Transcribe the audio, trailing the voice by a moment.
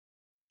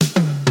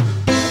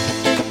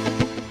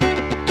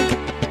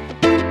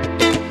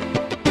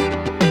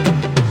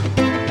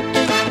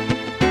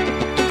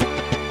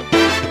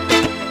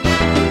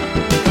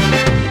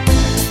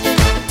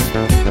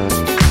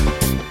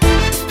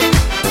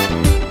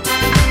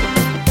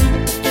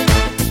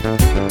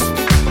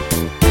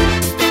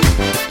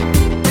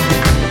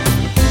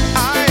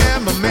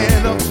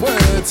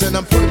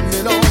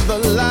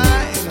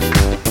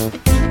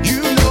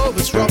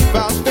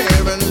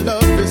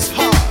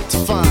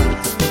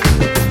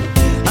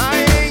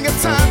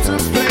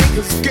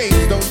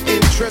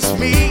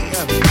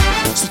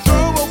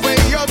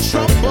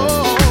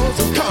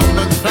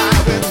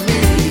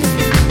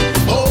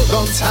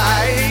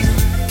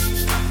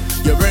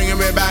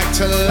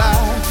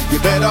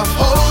better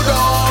hold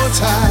on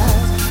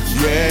tight.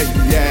 Yeah,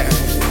 yeah.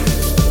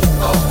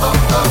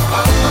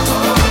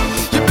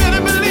 You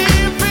better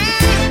believe me.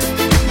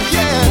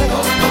 Yeah.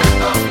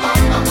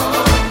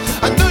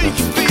 I know you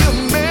can feel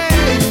me.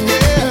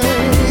 Yeah.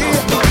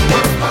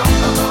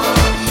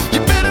 You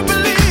better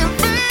believe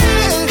me.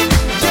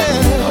 Yeah.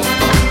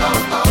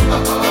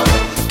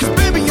 'Cause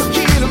baby, you're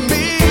killing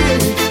me.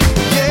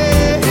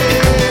 Yeah.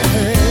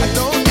 I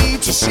don't need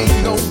to see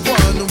no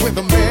one with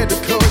a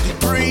medical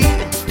degree.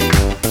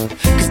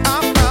 'Cause I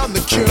found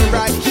the cure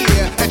right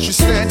here, and she's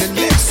standing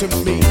next to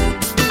me.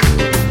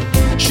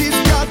 She's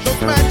got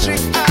those magic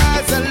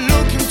eyes that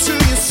look into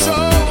your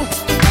soul.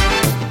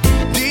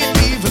 Didn't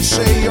even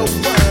say a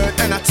word,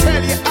 and I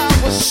tell you I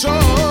was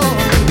sold.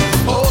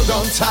 Hold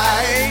on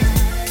tight.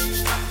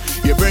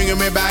 You're bringing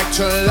me back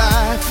to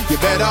life. You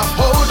better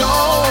hold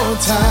on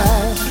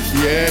tight.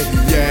 Yeah,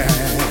 yeah.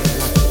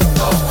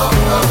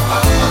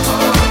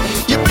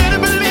 You better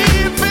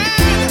believe me.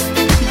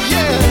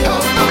 Yeah.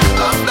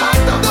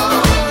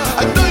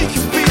 I know you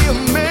can feel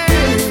me.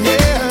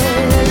 Yeah.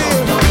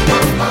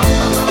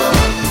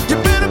 You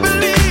better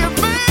believe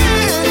me.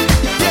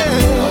 Yeah.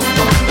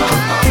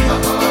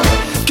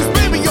 'Cause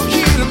baby, you're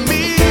healing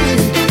me.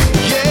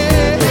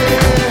 Yeah.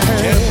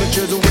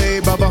 Temperature's way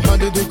above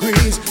 100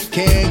 degrees.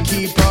 Can't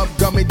keep up,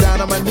 got me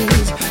down on my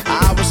knees.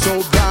 I was so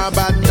blind,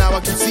 but now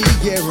I can see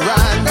it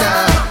right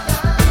now.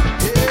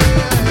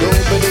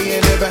 Nobody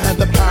ain't ever had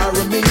the power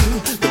of me.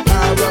 The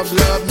power of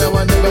love, no,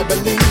 I never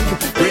believe.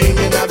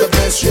 Bringing out the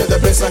best, you're the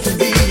best I can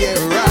be.